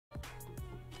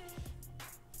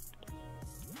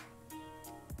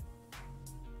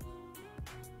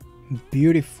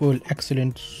Beautiful,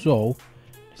 excellent. So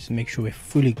let's make sure we're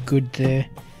fully good there.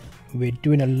 We're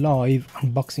doing a live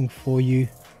unboxing for you,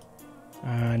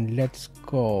 and let's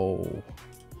go.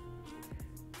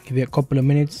 Give it a couple of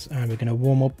minutes and we're going to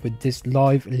warm up with this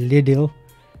live Lidl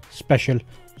special.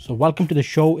 So welcome to the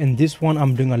show. In this one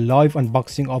I'm doing a live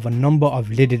unboxing of a number of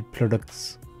Lidl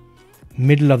products.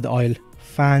 Middle of the aisle,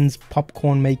 fans,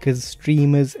 popcorn makers,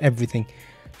 streamers, everything.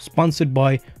 Sponsored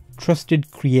by trusted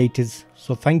creators.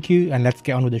 So thank you, and let's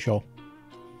get on with the show.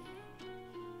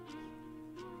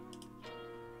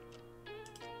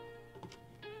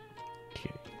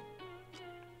 Okay,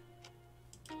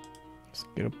 let's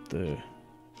get up the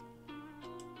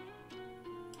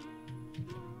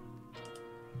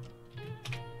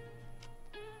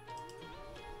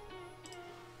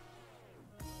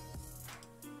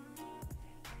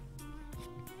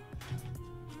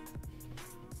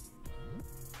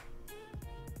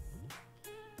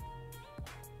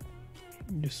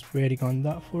just waiting on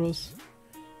that for us,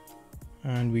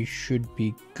 and we should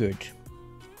be good.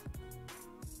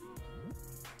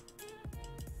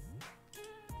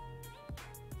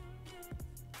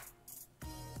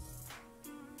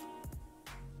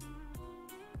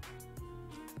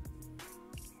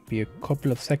 Be a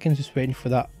couple of seconds, just waiting for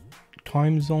that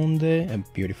time zone there, and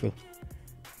beautiful.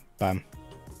 Bam.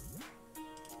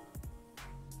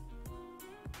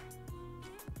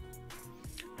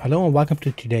 Hello and welcome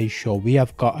to today's show. We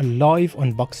have got a live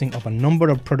unboxing of a number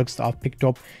of products that I've picked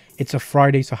up. It's a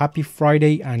Friday, so happy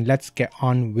Friday, and let's get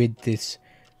on with this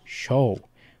show.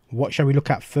 What shall we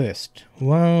look at first?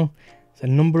 Well, there's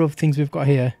a number of things we've got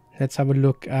here. Let's have a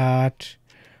look at,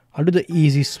 I'll do the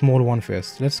easy small one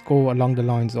first. Let's go along the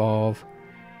lines of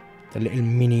the little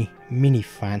mini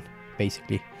fan,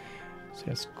 basically. So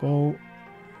let's go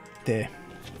there.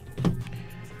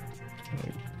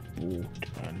 Boot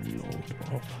and load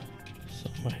of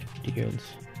summer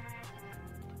deals.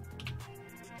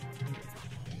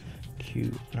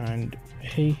 Q and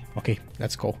A. Okay,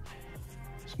 let's go.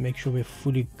 Let's make sure we're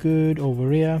fully good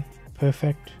over here.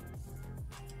 Perfect.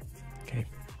 Okay.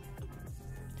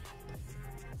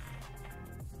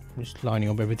 Just lining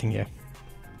up everything here.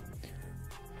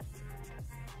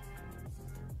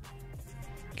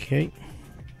 Okay.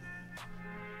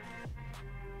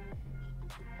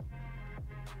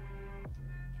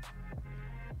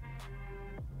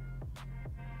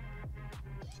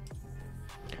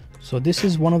 So this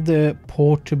is one of the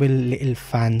portable little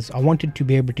fans. I wanted to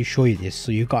be able to show you this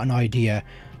so you got an idea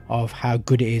of how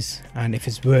good it is and if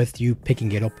it's worth you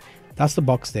picking it up. That's the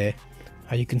box there.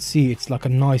 You can see it's like a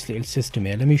nice little system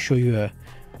here. Let me show you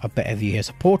a better view here. It's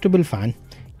a portable fan,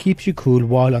 keeps you cool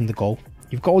while on the go.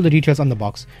 You've got all the details on the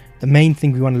box. The main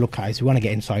thing we want to look at is we want to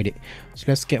get inside it. So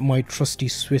let's get my trusty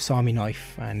Swiss Army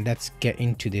knife and let's get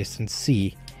into this and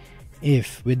see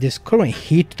if with this current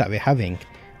heat that we're having,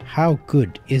 how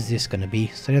good is this going to be.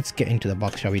 So let's get into the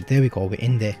box, shall we? There we go, we're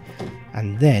in there,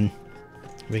 and then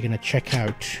we're going to check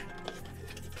out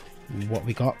what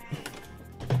we got.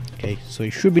 Okay, so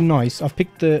it should be nice. I've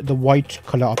picked the white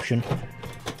color option,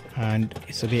 and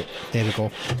it's a bit, there we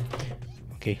go.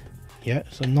 Okay, yeah,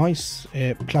 so nice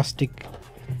plastic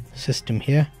system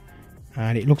here,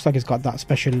 and it looks like it's got that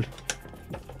special,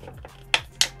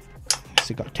 has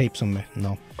it got tape somewhere?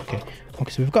 No. Okay,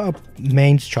 so we've got a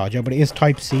mains charger, but it is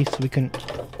type C, so we can,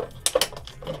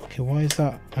 okay, why is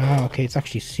that? Ah, okay, it's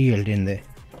actually sealed in there.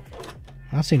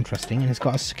 That's interesting, and it's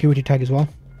got a security tag as well,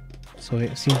 so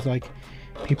it seems like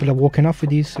people are walking off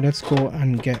with these. So let's go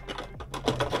and let's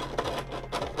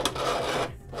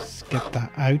get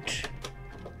that out.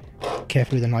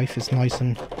 Careful with the knife, it's nice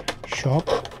and sharp.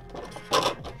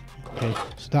 Okay,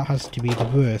 so that has to be the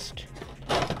worst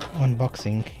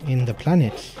unboxing in the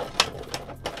planet,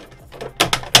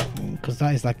 because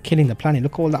that is like killing the planet.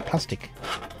 Look at all that plastic,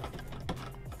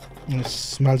 and it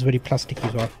smells very plasticky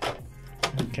as well.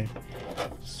 Okay,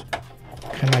 so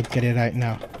can I get it out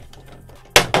now?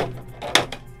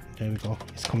 There we go,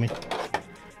 it's coming.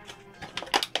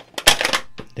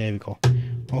 There we go.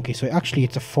 Okay, so actually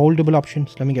it's a foldable option,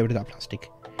 so let me get rid of that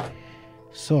plastic.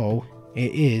 So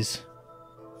it is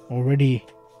already,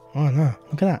 oh no,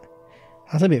 look at that.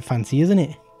 That's a bit fancy, isn't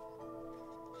it?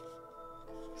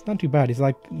 It's not too bad. It's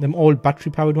like them old battery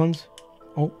powered ones.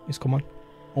 Oh, it's come on.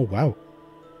 Oh wow.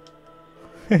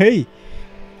 Hey,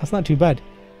 that's not too bad.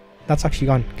 That's actually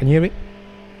gone. Can you hear it?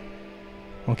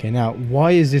 Okay, now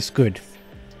why is this good?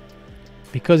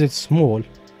 Because it's small,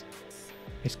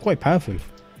 it's quite powerful.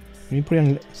 Let me put it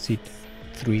on seat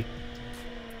 3.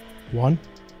 1,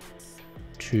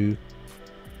 2,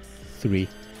 3.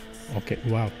 Okay,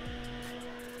 wow.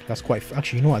 That's quite,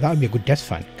 actually, you know what, that would be a good desk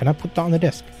fan. Can I put that on the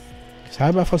desk? Because how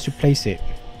about if I was to place it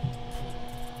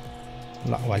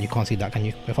Well, you can't see that, can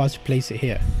you? If I was to place it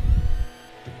here.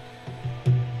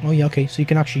 Oh yeah, okay, so you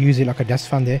can actually use it like a desk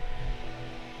fan there.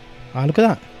 Ah, look at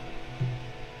that.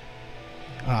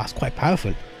 Ah, it's quite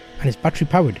powerful. And it's battery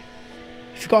powered.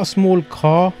 If you've got a small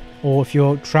car or if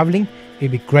you're traveling,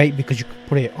 it'd be great because you could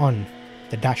put it on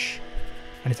the dash.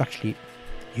 And it's actually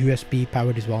USB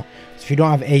powered as well. So if you don't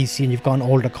have AC and you've got an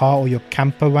older car or you're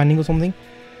camper vanning or something,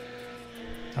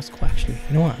 that's quite actually,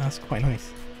 you know what, that's quite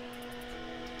nice.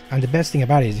 And the best thing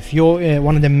about it is if you're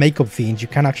one of the makeup fiends, you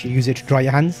can actually use it to dry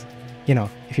your hands. You know,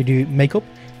 if you do makeup,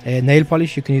 nail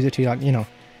polish, you can use it to, like, you know,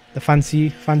 the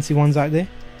fancy ones out there.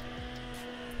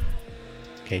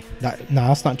 Okay, no,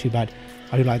 that's not too bad.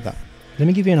 I do like that. Let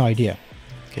me give you an idea.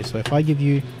 Okay, so if I give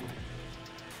you,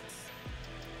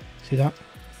 see that?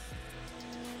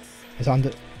 It's on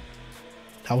the,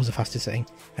 that was the fastest setting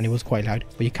and it was quite loud,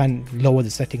 but you can lower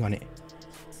the setting on it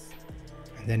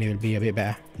and then it will be a bit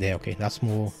better there. Okay, that's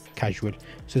more casual.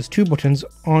 So there's two buttons,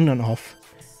 on and off,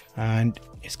 and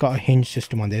it's got a hinge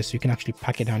system on there, so you can actually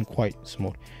pack it down quite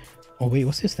small. Oh wait,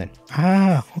 what's this then?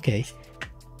 Ah, okay,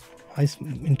 I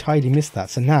entirely missed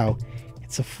that. So now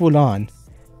it's a full-on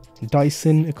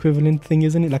Dyson equivalent thing,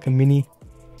 isn't it? Like a mini.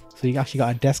 So you actually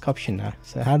got a desk option now.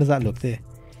 So how does that look there?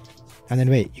 And then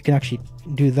wait, you can actually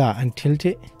do that and tilt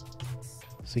it,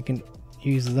 so you can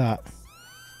use that.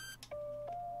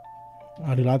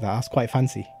 I do like that. That's quite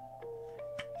fancy.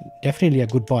 Definitely a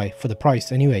good buy for the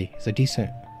price anyway. It's a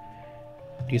decent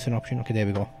option. Okay, there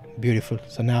we go. Beautiful.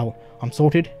 So now I'm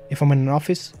sorted. If I'm in an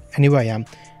office, anywhere I am,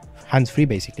 hands-free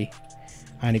basically.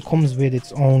 And it comes with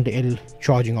its own little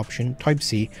charging option, Type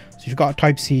C. So if you've got a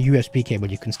Type C USB cable,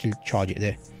 you can still charge it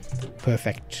there.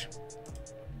 Perfect.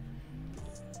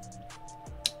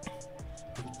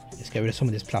 Let's get rid of some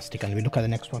of this plastic and we look at the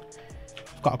next one.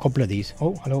 I've got a couple of these.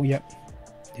 Oh, hello, yep.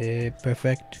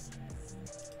 Perfect.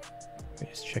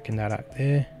 Just checking that out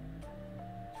there.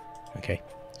 Okay,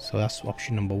 so that's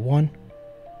option number one.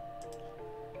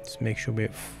 Let's make sure we're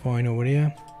fine over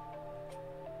here.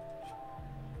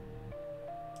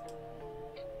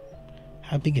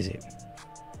 How big is it?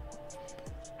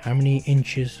 How many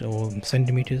inches or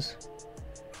centimeters?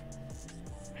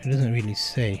 It doesn't really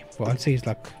say, but I'd say it's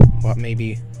like, what,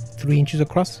 maybe 3 inches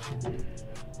across.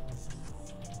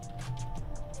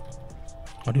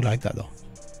 I do like that though.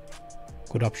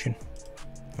 Good option.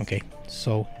 Okay,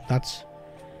 so that's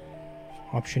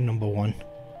option number one.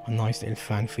 A nice little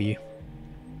fan for you.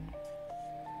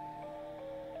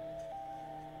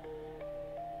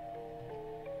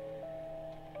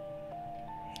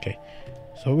 Okay,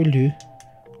 so what we'll do,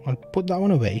 I'll put that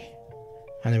one away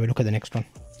and then we'll look at the next one.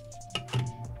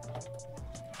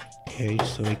 Okay,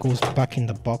 so it goes back in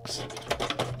the box.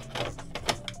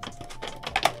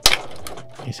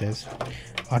 He says,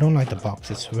 I don't like the box,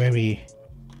 it's very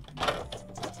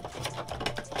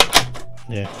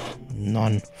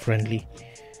non-friendly.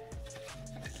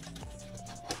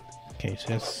 Okay,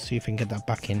 so let's see if we can get that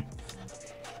back in.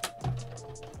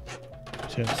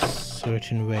 So it's a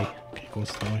certain way. Okay, it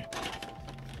goes that way.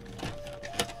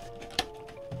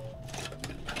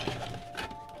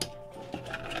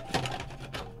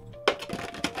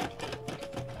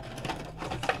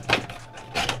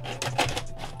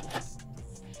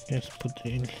 Just put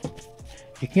it in.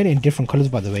 You can get it in different colors,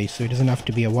 by the way, so it doesn't have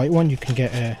to be a white one. You can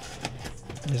get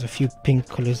there's a few pink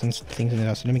colors and things in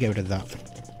there, so let me get rid of that.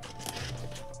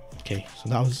 Okay, so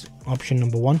that was option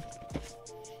number one.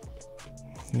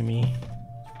 Let me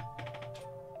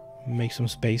make some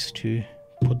space to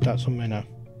put that somewhere now.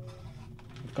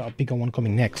 I've got a bigger one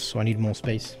coming next, so I need more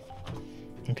space.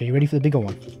 Okay, you ready for the bigger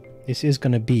one? This is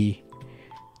going to be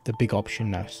the big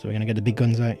option now, so we're going to get the big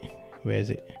guns out. Where is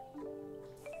it?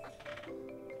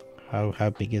 How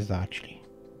big is that actually?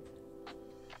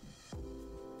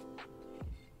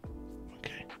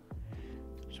 Okay,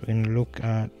 so we're going to look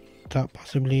at that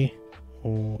possibly,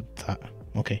 or that.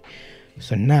 Okay,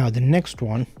 so now the next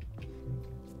one.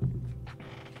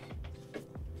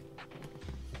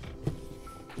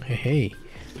 Hey,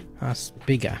 that's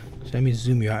bigger. So let me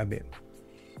zoom you out a bit.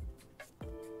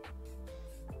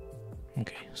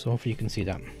 Okay, so hopefully you can see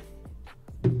that.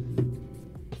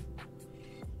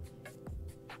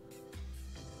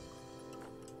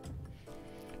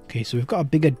 Okay, so we've got a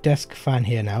bigger desk fan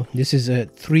here now. This is a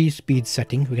 3-speed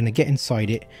setting. We're going to get inside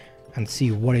it and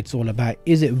see what it's all about.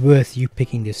 Is it worth you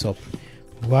picking this up?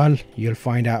 Well, you'll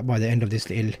find out by the end of this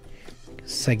little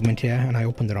segment here. And I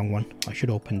opened the wrong one. I should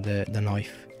open the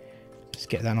knife. Let's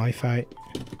get that knife out.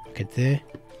 Okay, there.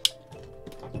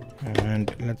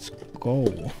 And let's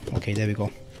go. Okay, there we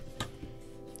go.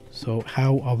 So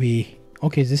how are we?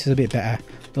 Okay, this is a bit better.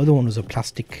 The other one was a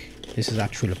plastic. This is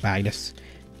actual bag. Let's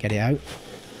get it out.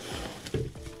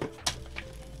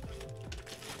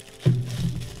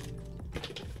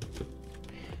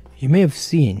 You may have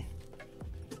seen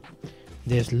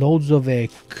there's loads of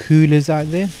coolers out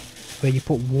there where you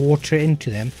put water into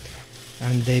them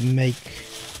and they make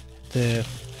the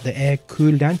air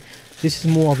cool down. This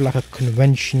is more of like a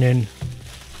conventional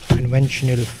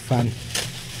fan.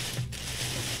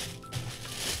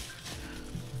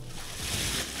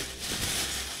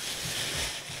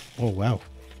 Oh wow.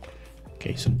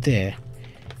 Okay, so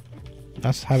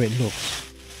that's how it looks.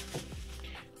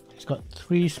 It's got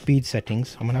 3 speed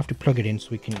settings. I'm gonna have to plug it in so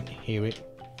we can hear it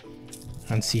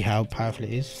and see how powerful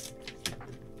it is.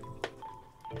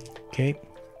 Okay,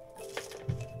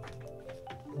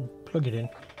 plug it in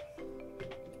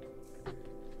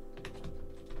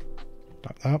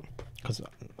like that. Because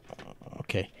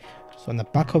okay, so on the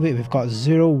back of it we've got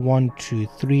 0, 1, 2,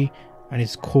 3, and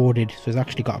it's corded, so it's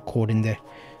actually got a cord in there.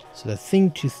 So the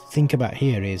thing to think about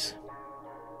here is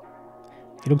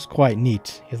it looks quite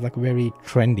neat. It's like very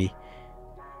trendy.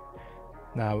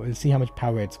 Now we'll see how much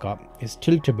power it's got. It's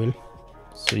tiltable,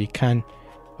 so you can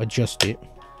adjust it.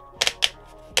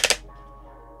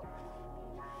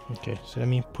 Okay, so let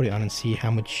me put it on and see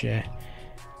how much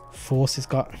force it's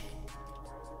got.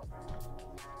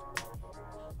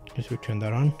 Just return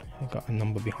that on. I've got a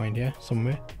number behind here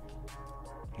somewhere.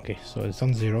 Okay, so it's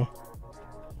on 0,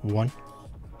 1.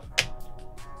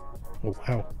 Oh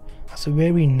wow, that's a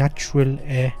very natural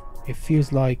air. It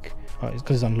feels like it's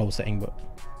because it's on low setting, but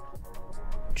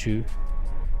 2,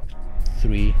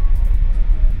 3.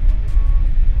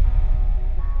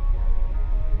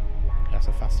 That's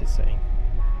the fastest setting.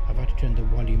 I've had to turn the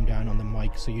volume down on the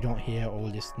mic so you don't hear all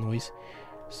this noise.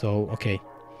 So okay,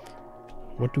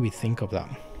 what do we think of that?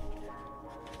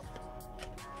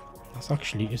 That's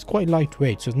actually, it's quite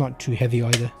lightweight, so it's not too heavy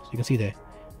either. So you can see there,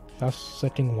 that's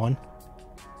setting 1,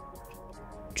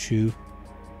 2,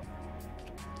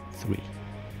 3.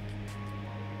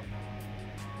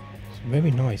 It's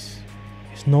very nice.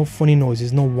 There's no funny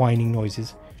noises, no whining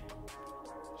noises.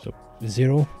 So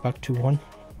 0 back to 1.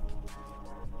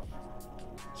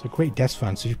 It's a great desk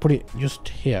fan. So if you put it just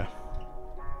here,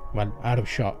 well, out of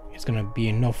shot, it's going to be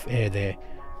enough air there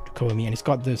to cover me, and it's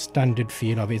got the standard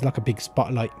feel of it. It's like a big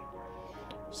spotlight.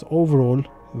 So overall,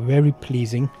 very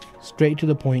pleasing, straight to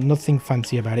the point, nothing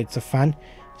fancy about it. It's a fan.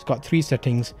 It's got 3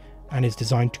 settings and it's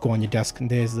designed to go on your desk, and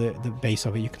there's the base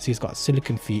of it. You can see it's got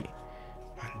silicone feet,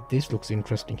 and this looks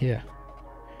interesting here.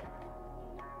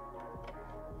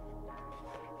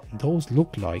 Those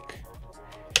look like,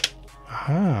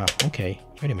 aha, okay,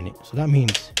 wait a minute. So that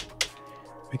means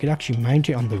we could actually mount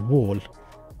it on the wall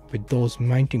with those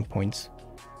mounting points.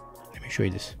 Let me show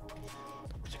you this.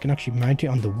 So you can actually mount it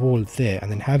on the wall there and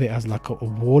then have it as like a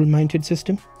wall mounted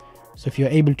system. So if you're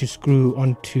able to screw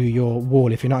onto your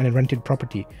wall, if you're not in a rented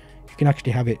property, you can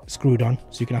actually have it screwed on,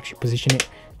 so you can actually position it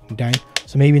down.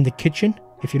 So maybe in the kitchen,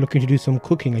 if you're looking to do some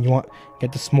cooking and you want to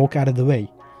get the smoke out of the way,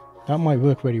 that might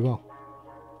work very well.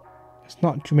 There's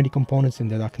not too many components in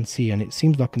there that I can see, and it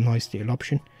seems like a nice little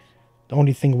option. The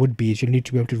only thing would be is you'll need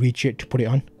to be able to reach it to put it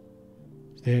on.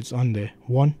 There, it's on there.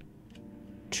 1,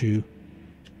 2,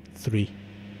 3.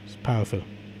 It's powerful.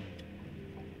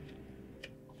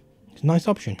 It's a nice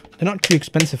option. They're not too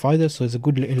expensive either, so it's a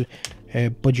good little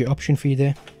budget option for you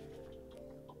there.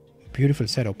 Beautiful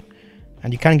setup,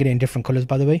 and you can get it in different colors,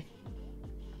 by the way.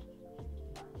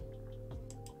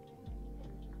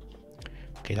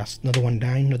 Okay, that's another one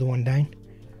down, another one down.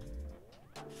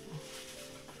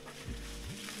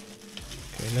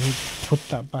 Okay, let me put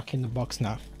that back in the box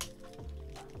now.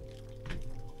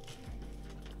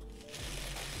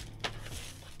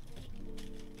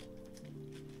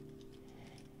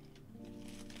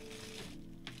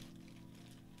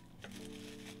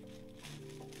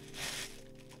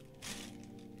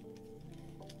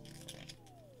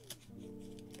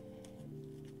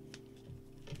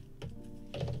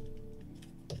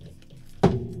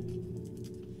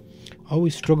 I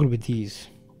always struggle with these.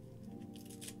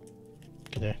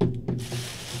 Okay, there.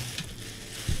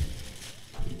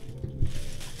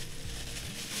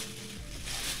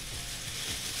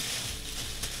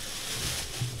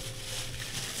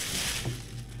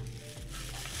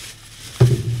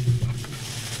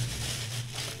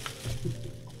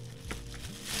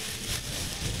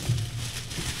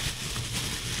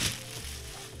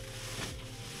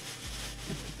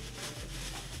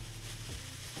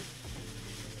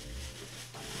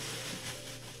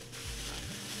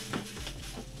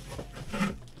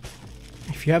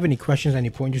 If you have any questions at any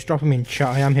point, just drop them in chat.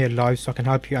 I am here live, so I can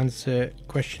help you answer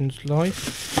questions live.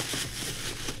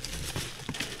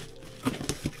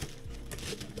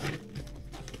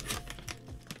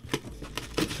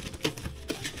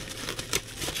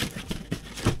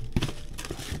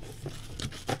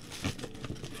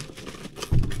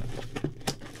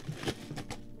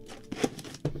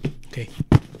 Okay,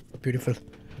 beautiful.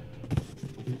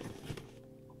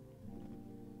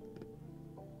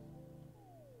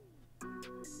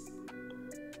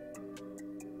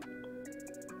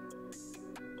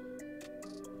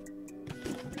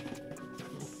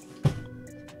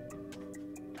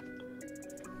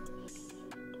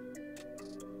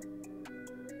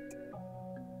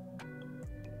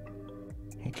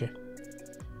 Okay,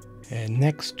 and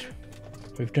next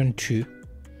we've done 2.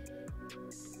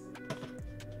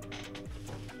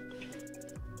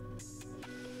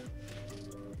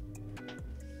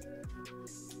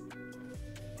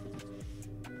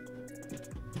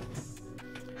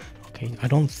 Okay, I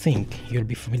don't think you'll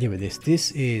be familiar with this.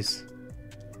 This is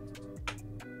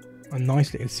a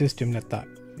nice little system. Let that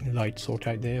light sort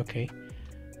out there. Okay,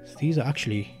 so these are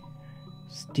actually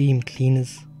steam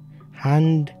cleaners,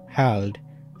 handheld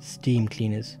steam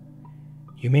cleaners.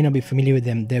 You may not be familiar with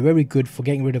them. They're very good for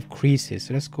getting rid of creases.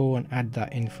 So let's go and add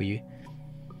that in for you.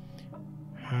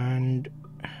 Handheld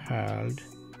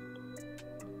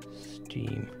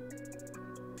steam.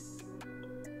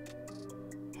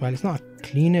 Well, it's not a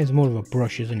cleaner, it's more of a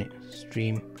brush, isn't it?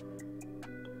 Stream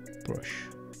brush.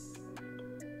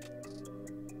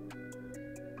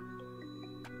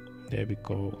 There we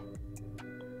go.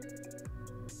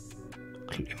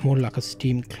 More like a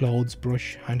steam clothes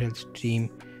brush, handheld steam.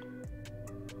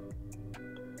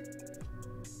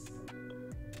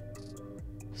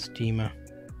 Steamer.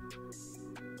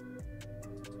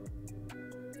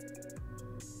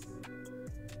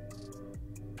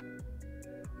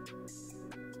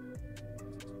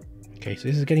 Okay, so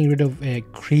this is getting rid of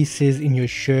creases in your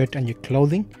shirt and your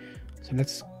clothing. So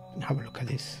let's have a look at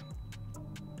this.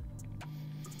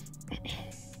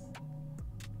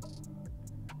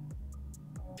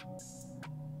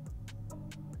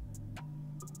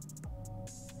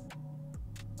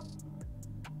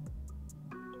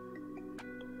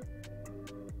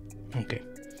 Okay.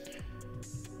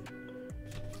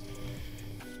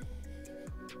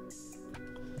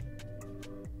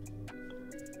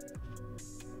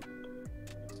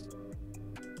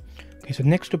 Okay, so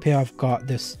next up here I've got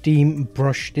the steam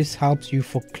brush. This helps you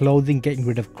for clothing, getting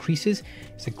rid of creases.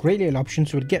 It's a great little option,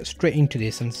 so we'll get straight into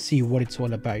this and see what it's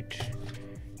all about.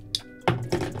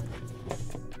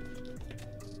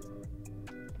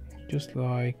 Just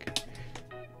like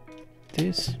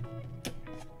this.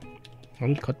 I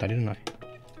did cut that, didn't I?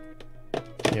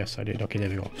 Yes, I did. Okay, there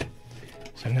we go.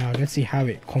 So now let's see how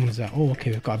it comes out. Oh, okay,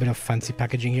 we've got a bit of fancy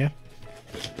packaging here.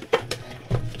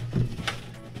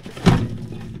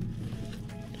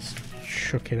 Just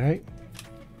chuck it out.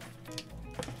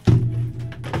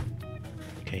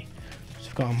 Okay, so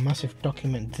we've got a massive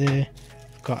document there.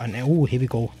 We've got an, oh, here we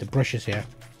go, the brushes here.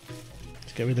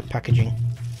 Let's get rid of the packaging.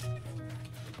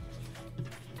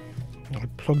 I'll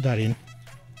plug that in.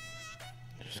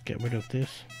 Just get rid of this.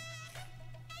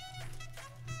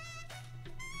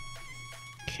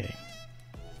 Okay.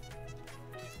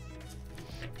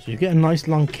 So you get a nice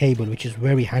long cable, which is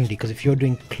very handy because if you're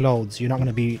doing clothes, you're not going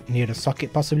to be near the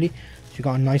socket possibly. So you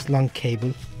got a nice long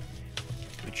cable,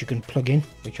 which you can plug in,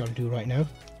 which I'll do right now.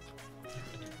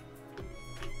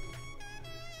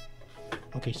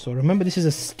 Okay, so remember this is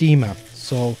a steamer,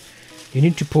 so you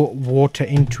need to put water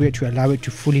into it to allow it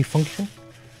to fully function.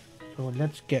 So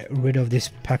let's get rid of this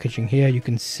packaging here. You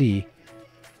can see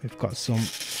we've got some,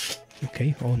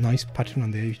 okay, oh, nice pattern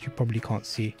on there, which you probably can't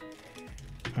see.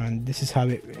 And this is how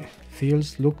it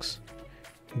feels, looks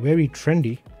very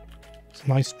trendy. It's a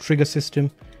nice trigger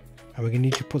system, and we're gonna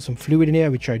need to put some fluid in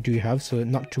here, which I do have, so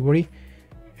not to worry.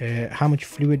 How much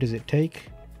fluid does it take?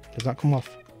 Does that come off?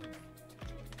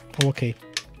 Oh, okay.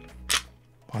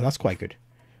 Oh, that's quite good.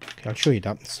 Okay, I'll show you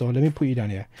that. So let me put you down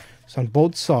here. So on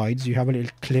both sides you have a little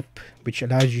clip which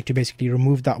allows you to basically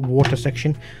remove that water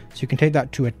section. So you can take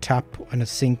that to a tap and a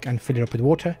sink and fill it up with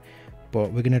water.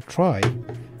 But we're going to try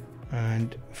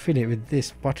and fill it with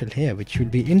this bottle here, which will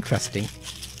be interesting.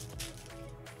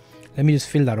 Let me just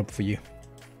fill that up for you.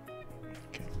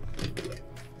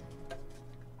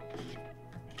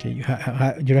 Okay,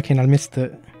 you reckon I'll miss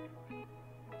the...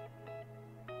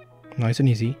 Nice and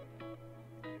easy.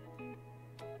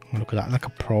 Oh, look at that, like a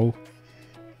pro.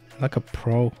 Like a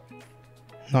pro.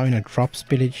 Not in a drop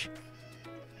spillage.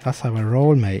 That's how I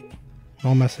roll, mate.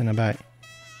 No messing about.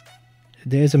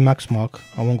 There's a max mark.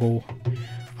 I won't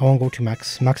go to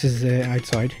max. Max is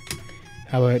outside.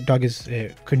 Our dog is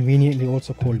conveniently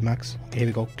also called Max. Okay, here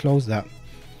we go. Close that.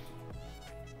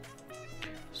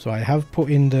 So I have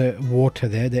put in the water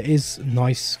there. There is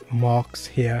nice marks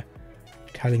here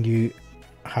telling you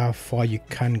how far you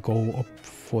can go up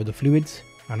for the fluids,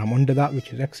 and I'm under that,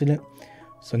 which is excellent.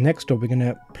 So next up we're going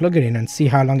to plug it in and see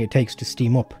how long it takes to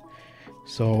steam up.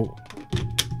 So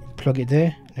plug it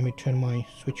there. Let me turn my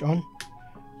switch on.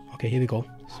 Okay, here we go.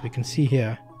 So we can see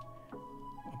here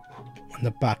on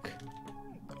the back,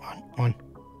 on.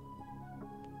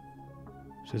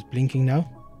 So it's blinking now.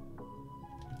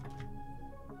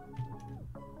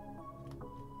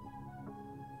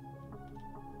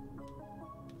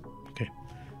 Okay,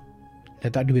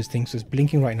 let that do its thing. So it's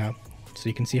blinking right now, so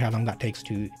you can see how long that takes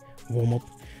to warm up.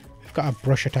 We've got a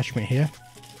brush attachment here,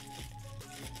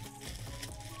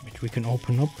 which we can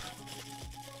open up.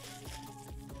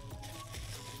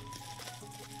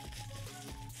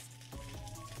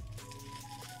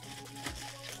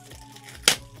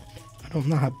 I'm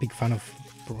not a big fan of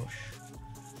brush.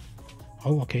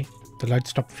 Oh, okay. The light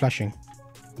stopped flashing.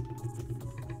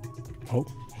 Oh,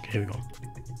 okay, here we go.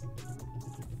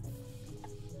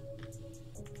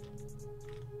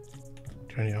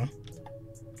 Turn it on.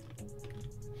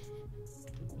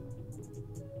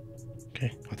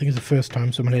 Okay, I think it's the first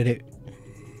time someone hit it.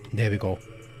 There we go.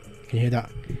 Can you hear that?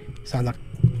 Sound like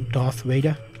Darth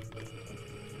Vader?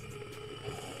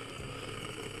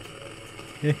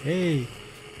 Hey, hey.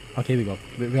 Okay, here we go.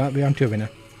 We're on to a winner.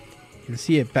 You'll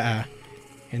see it better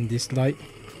in this light.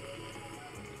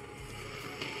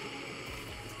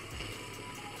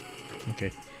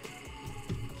 Okay.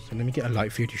 So let me get a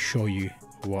light for you to show you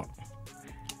what.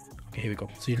 Okay, here we go.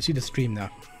 So you'll see the stream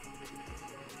now.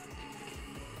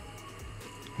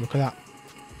 Look at that.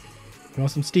 You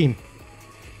want some steam?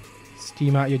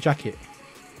 Steam out your jacket.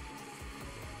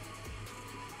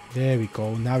 There we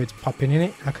go. Now it's popping in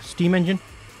it like a steam engine.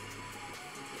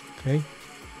 Okay,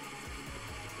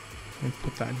 let me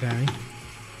put that down.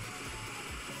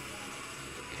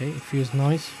 Okay, it feels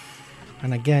nice.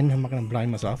 And again, I'm not going to blind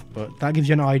myself, but that gives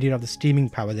you an idea of the steaming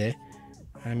power there.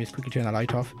 Let me just quickly turn the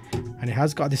light off. And it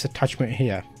has got this attachment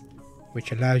here,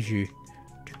 which allows you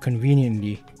to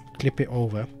conveniently clip it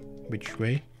over which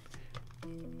way.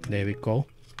 There we go.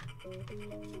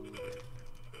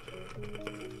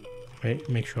 Wait,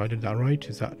 make sure I did that right.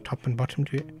 Is that top and bottom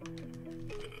to it?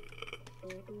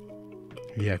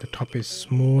 Yeah, the top is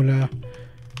smaller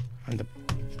and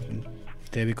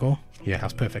there we go. Yeah,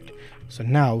 that's perfect. So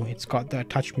now it's got the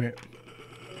attachment.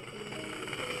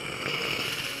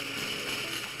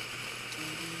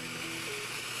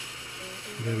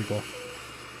 There we go.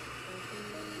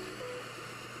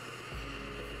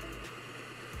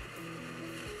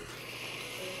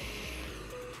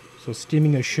 So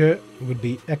steaming a shirt would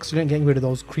be excellent, getting rid of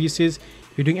those creases.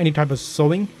 If you're doing any type of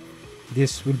sewing,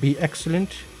 this will be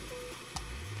excellent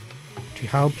to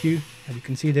help you. As you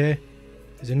can see there's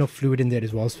enough fluid in there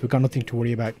as well, so we've got nothing to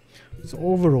worry about. So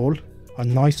overall, a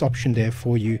nice option there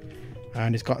for you,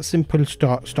 and it's got a simple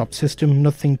stop system,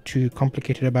 nothing too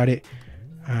complicated about it.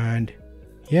 And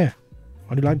yeah,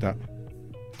 I do like that.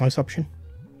 Nice option.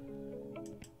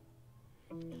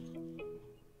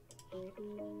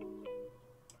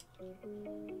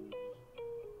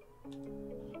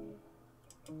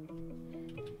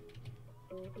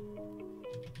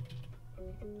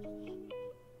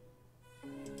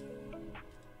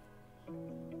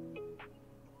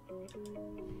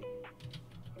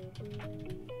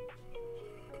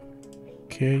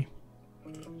 Okay,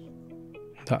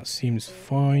 that seems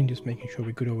fine. Just making sure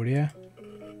we're good over here.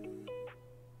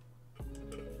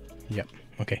 Yep,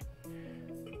 okay.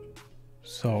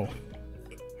 So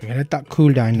we're gonna let that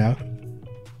cool down now,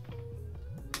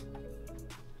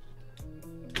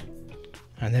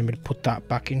 and then we'll put that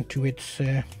back into its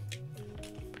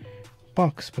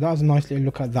box. But that was a nice little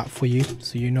look at that for you,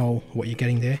 so you know what you're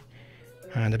getting there.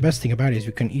 And the best thing about it is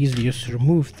we can easily just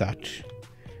remove that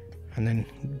and then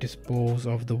dispose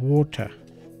of the water.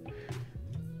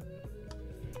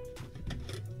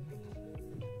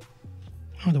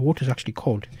 Oh, the water is actually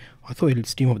cold. I thought it'd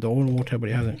steam up the old water, but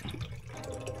it hasn't.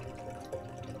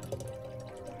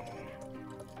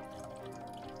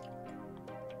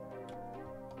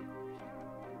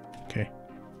 Okay,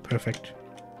 perfect.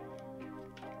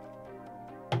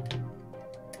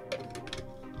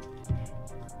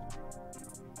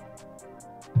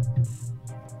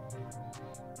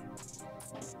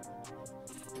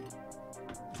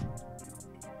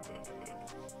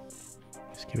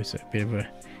 Give us a bit of a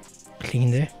clean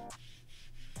there.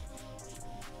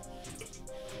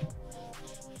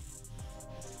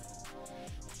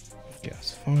 Okay,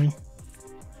 that's fine.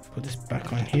 Put this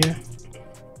back on here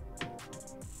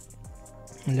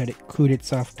and let it cool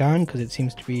itself down because it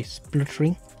seems to be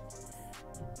spluttering.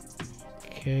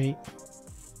 Okay.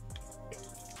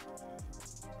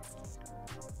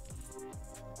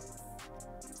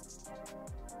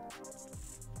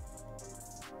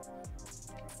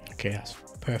 Okay, that's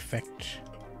perfect.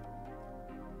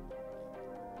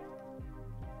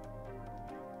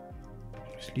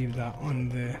 Just leave that on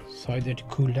the side there to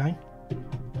cool down.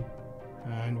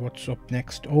 And what's up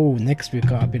next? Oh, next we've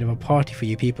got a bit of a party for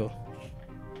you people.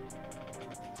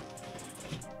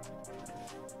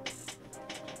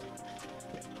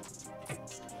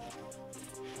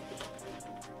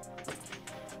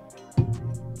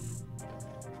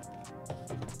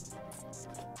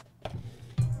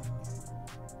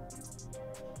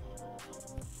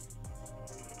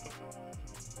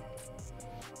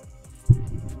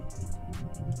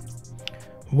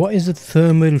 What is a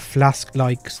thermal flask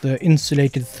like? It's the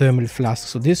insulated thermal flask.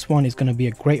 So this one is going to be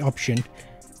a great option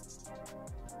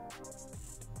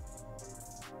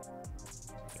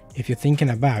if you're thinking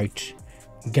about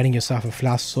getting yourself a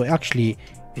flask. So actually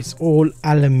it's all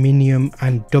aluminium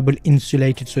and double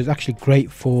insulated, so it's actually great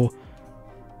for,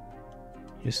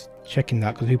 just checking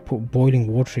that because we put boiling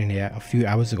water in here a few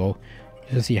hours ago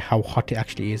just to see how hot it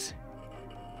actually is.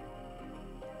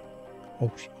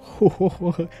 Oh,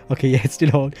 okay, yeah, it's still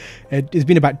hot. It's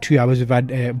been about 2 hours. We've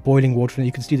had boiling water, and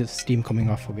you can see the steam coming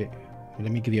off of it.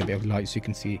 Let me give you a bit of light so you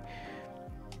can see.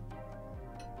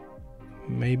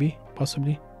 Maybe,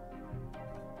 possibly.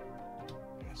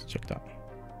 Let's check that.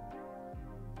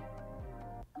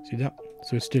 See that?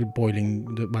 So it's still boiling.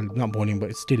 Well, not boiling, but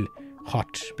it's still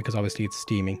hot because obviously it's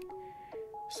steaming.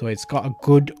 So it's got a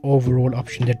good overall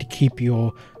option there to keep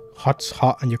your hots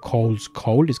hot and your colds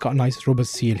cold. It's got a nice rubber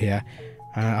seal here.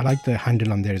 I like the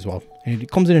handle on there as well, and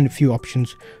it comes in a few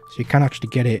options, so you can actually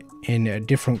get it in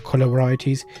different color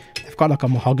varieties. They've got like a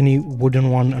mahogany wooden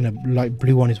one and a light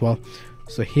blue one as well.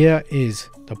 So here is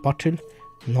the bottle.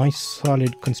 Nice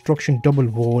solid construction double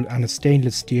wall, and a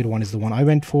stainless steel one is the one I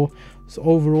went for. So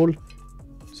overall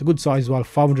it's a good size as well.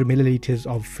 500 milliliters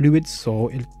of fluids, so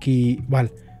it'll keep, well,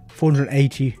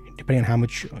 480 depending on how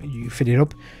much you fill it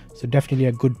up. So definitely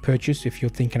a good purchase if you're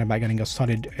thinking about getting a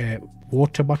solid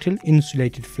water bottle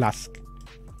insulated flask.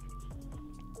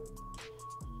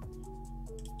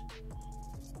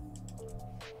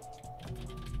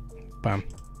 Bam.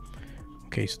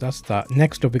 Okay, so that's that.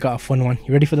 Next up we got a fun one.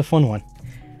 You ready for the fun one?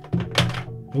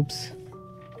 Oops.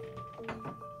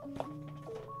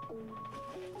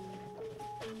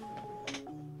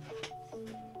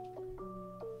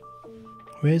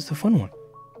 Where's the fun one?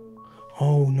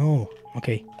 Oh no.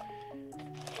 Okay,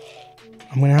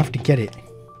 I'm gonna have to get it.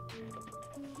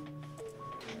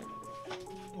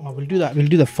 Oh, we'll do that. We'll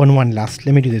do the fun one last.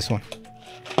 Let me do this one.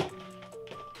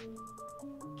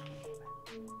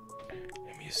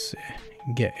 Let me just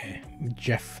get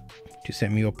Jeff to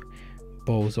set me up.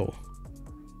 Bozo.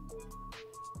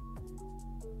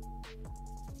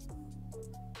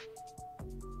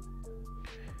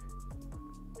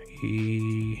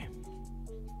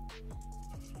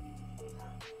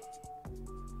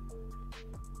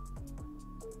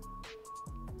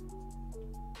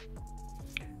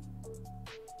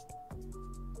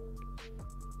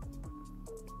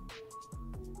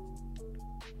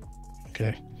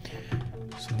 Okay,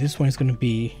 so this one is going to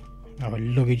be our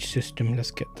luggage system. Let's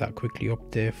get that quickly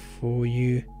up there for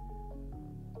you.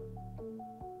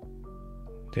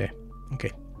 There.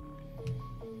 Okay,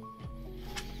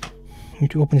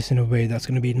 need to open this in a way that's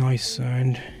going to be nice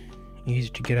and easy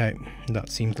to get out. That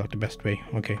seems like the best way.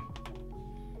 Okay,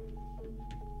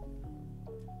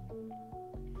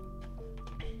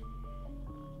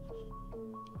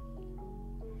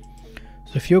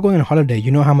 so if you're going on holiday,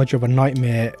 you know how much of a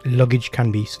nightmare luggage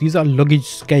can be. So these are luggage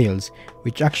scales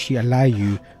which actually allow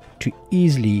you to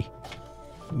easily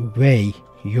weigh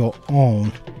your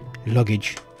own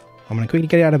luggage. I'm going to quickly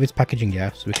get it out of its packaging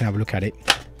here so we can have a look at it.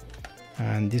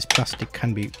 And this plastic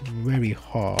can be very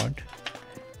hard.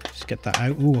 Just get that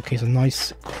out. Ooh, okay, it's a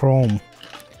nice chrome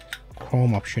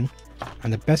option.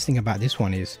 And the best thing about this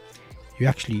one is you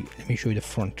actually, let me show you the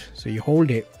front. So you hold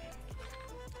it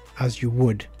as you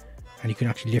would, and you can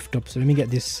actually lift up. So let me get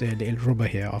this little rubber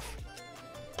here off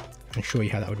and show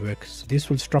you how that would work. So this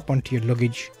will strap onto your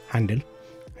luggage handle,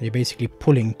 and you're basically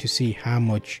pulling to see how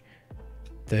much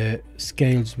the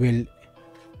scales will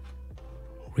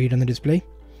read on the display.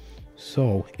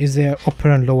 So is there upper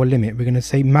and lower limit? We're going to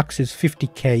say max is 50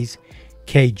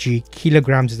 kg.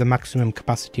 Kilograms is the maximum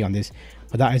capacity on this,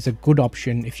 but that is a good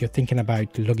option if you're thinking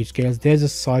about the luggage scales. There's a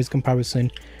size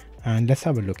comparison, and let's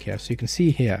have a look here. So you can see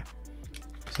here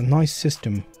it's a nice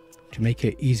system to make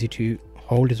it easy to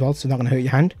hold as well, so it's not going to hurt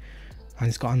your hand, and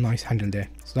it's got a nice handle there.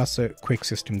 So that's a quick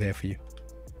system there for you.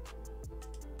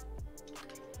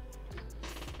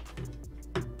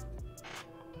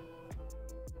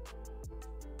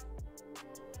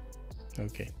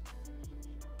 Okay,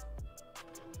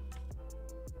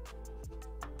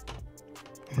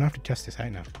 I'm gonna have to test this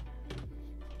out now.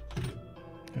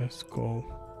 Let's go.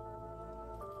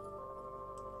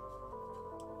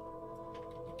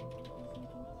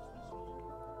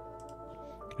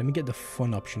 Let me get the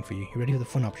fun option for you. You ready for the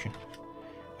fun option?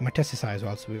 I'm gonna test this out as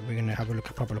well, so we're gonna have a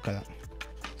proper look at that.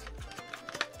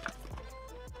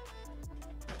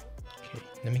 Okay,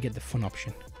 let me get the fun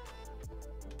option.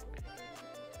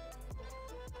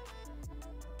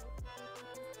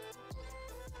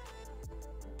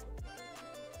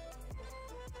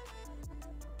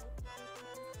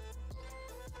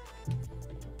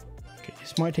 Okay,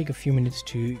 this might take a few minutes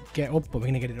to get up, but we're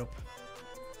gonna get it up.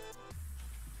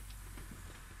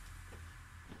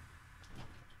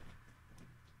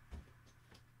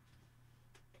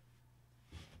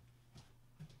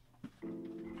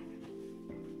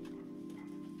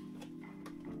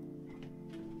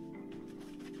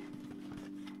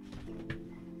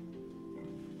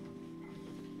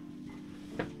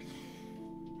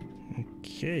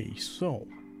 Okay, so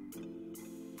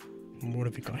what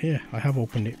have we got here? I have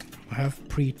opened it. I have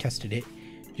pre-tested it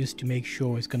just to make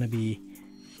sure it's going to be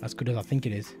as good as I think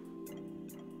it is.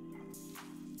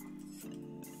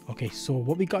 Okay, so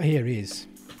what we got here is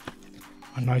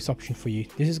a nice option for you.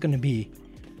 This is going to be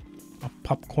a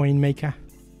popcorn maker.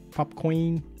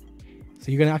 Popcorn.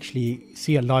 So you're going to actually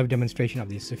see a live demonstration of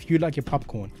this. So if you like your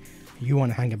popcorn, you want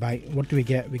to hang about, what do we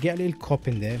get? We get a little cup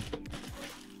in there,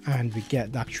 and we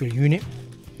get the actual unit,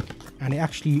 and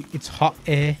it's hot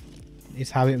air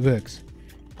is how it works.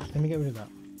 Let me get rid of that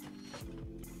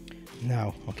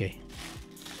now. Okay,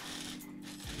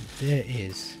 there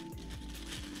is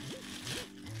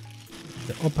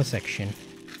the upper section,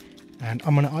 and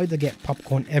I'm gonna either get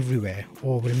popcorn everywhere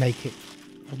or we'll make it.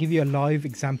 I'll give you a live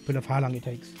example of how long it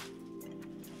takes.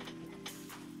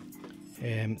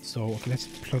 So okay, let's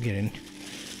plug it in.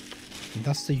 And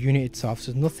that's the unit itself,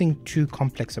 so there's nothing too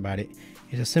complex about it.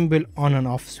 It's a simple on and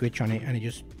off switch on it, and it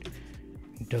just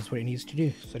does what it needs to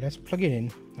do. So let's plug it in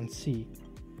and see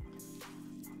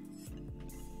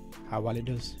how well it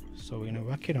does. So we're gonna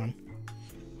whack it on.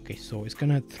 Okay, so it's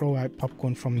gonna throw out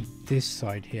popcorn from this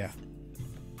side here.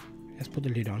 Let's put the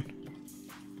lid on,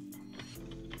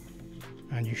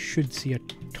 and you should see a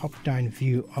top-down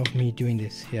view of me doing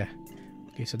this here.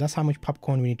 Okay, so that's how much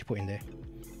popcorn we need to put in there.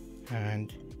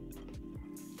 And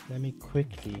let me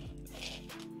quickly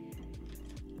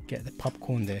get the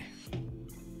popcorn there.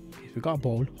 Okay, so we've got a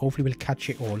bowl. Hopefully we'll catch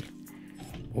it all,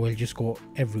 or it'll just go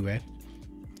everywhere.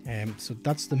 So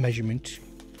that's the measurement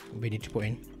we need to put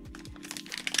in.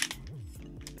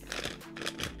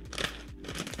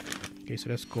 Okay, so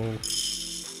let's go,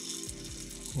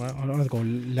 well, I don't want to go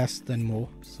less than more,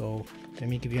 so let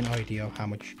me give you an idea of how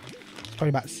much. It's probably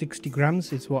about 60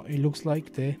 grams is what it looks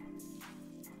like there.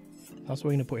 That's what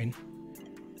we're going to put in,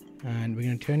 and we're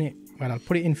going to turn it, well, I'll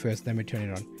put it in first, then we turn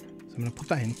it on. So I'm going to put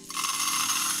that in,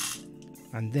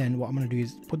 and then what I'm going to do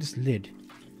is put this lid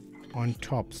on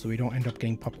top so we don't end up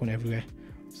getting popcorn everywhere.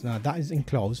 So now that is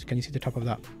enclosed. Can you see the top of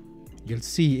that? You'll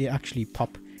see it actually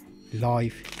pop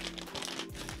live.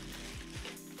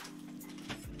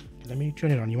 Let me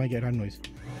turn it on, you might get that noise.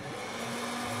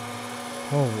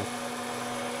 Oh.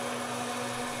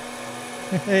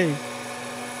 Hey.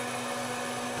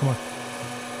 Come on.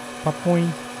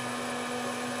 Popcorn.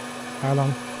 How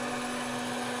long?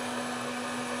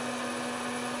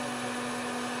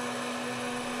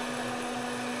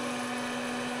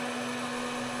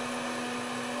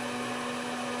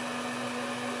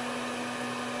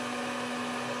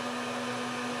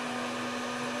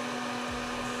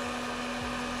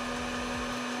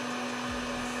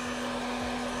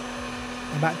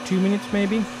 About 2 minutes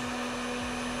maybe.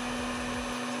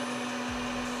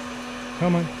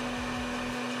 Come on.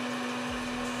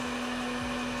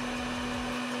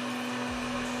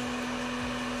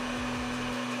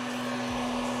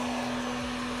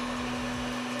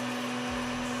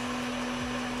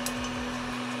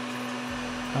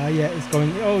 Ah, yeah, it's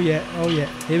going. Oh yeah, oh yeah.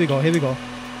 Here we go, here we go.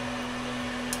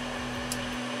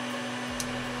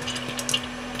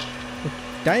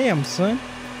 Damn, son.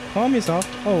 Calm yourself.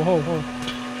 Oh, oh, oh.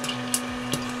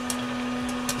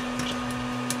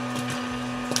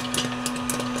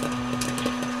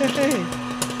 Hey.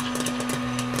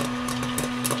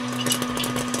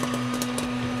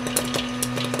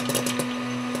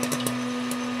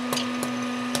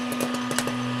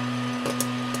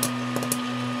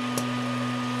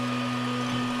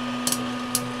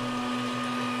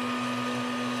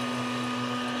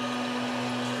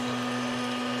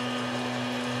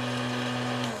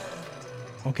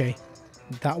 Okay,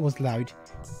 that was loud,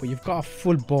 but you've got a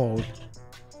full bowl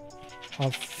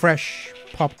of fresh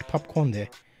popped popcorn there,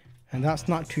 and that's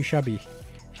not too shabby.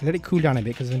 Let it cool down a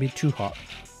bit because it's gonna be too hot,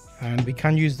 and we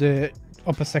can use the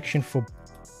upper section for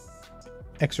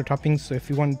extra toppings. So if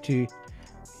you want to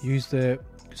use the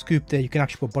scoop there, you can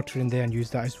actually put butter in there and use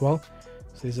that as well.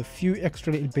 So there's a few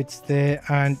extra little bits there,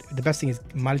 and the best thing is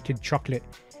melted chocolate.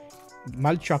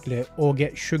 Melt chocolate, or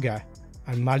get sugar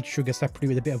and melt sugar separately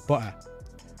with a bit of butter.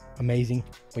 Amazing.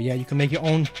 But yeah, you can make your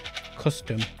own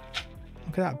custom.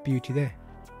 Look at that beauty there.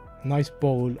 Nice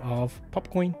bowl of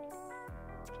popcorn.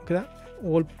 Look at that.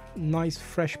 All nice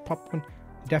fresh popcorn.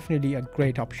 Definitely a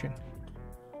great option.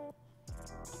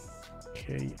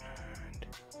 Okay, and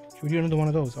should we do another one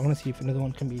of those? I want to see if another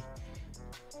one can be.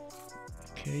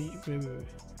 Okay, wait.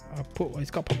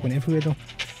 It's got popcorn everywhere though.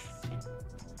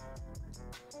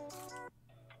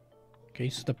 Okay,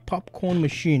 so the popcorn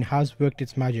machine has worked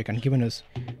its magic and given us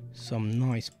some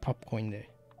nice popcorn there.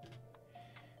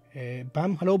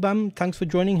 Bam, hello Bam, thanks for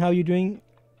joining. How are you doing?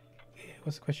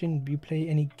 What's the question? Do you play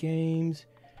any games?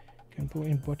 Can put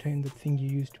in butter in the thing you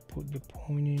use to put the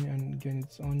popcorn in, and when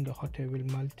it's on, the hot air will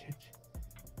melt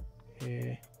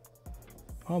it.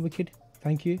 Oh, wicked,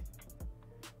 thank you.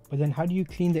 But then how do you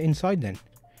clean the inside then?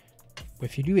 But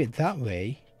if you do it that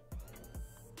way,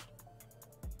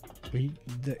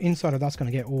 the inside of that's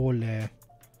gonna get all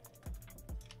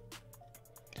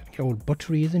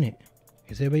buttery, isn't it?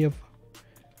 Is there a way of,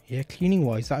 yeah, cleaning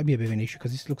wise that would be a bit of an issue,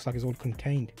 because this looks like it's all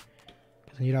contained,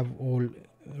 because then you'd have all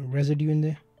residue in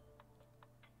there.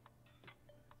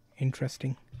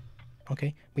 Interesting.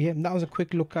 Okay, but yeah, that was a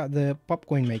quick look at the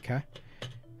popcorn maker.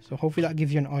 So hopefully that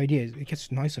gives you an idea. It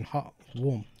gets nice and hot,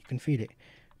 warm, you can feel it.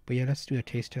 But yeah, let's do a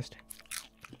taste test.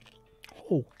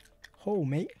 Oh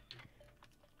mate,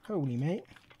 holy mate,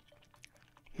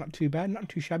 not too bad, not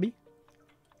too shabby.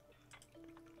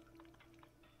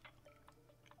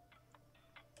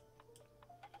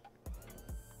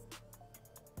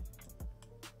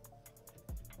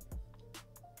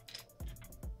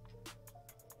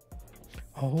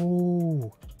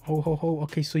 Oh,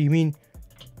 okay, so you mean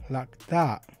like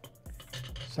that?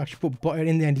 So actually put butter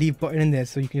in there and leave butter in there,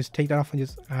 so you can just take that off and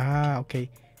just, okay,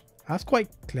 that's quite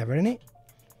clever, isn't it?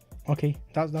 Okay,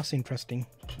 that's interesting.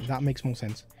 That makes more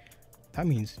sense. That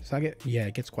means, so yeah,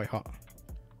 it gets quite hot.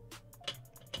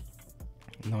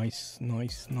 Nice.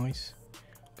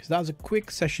 Because that was a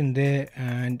quick session there.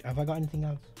 And have I got anything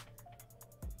else?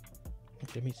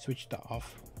 Let me switch that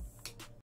off.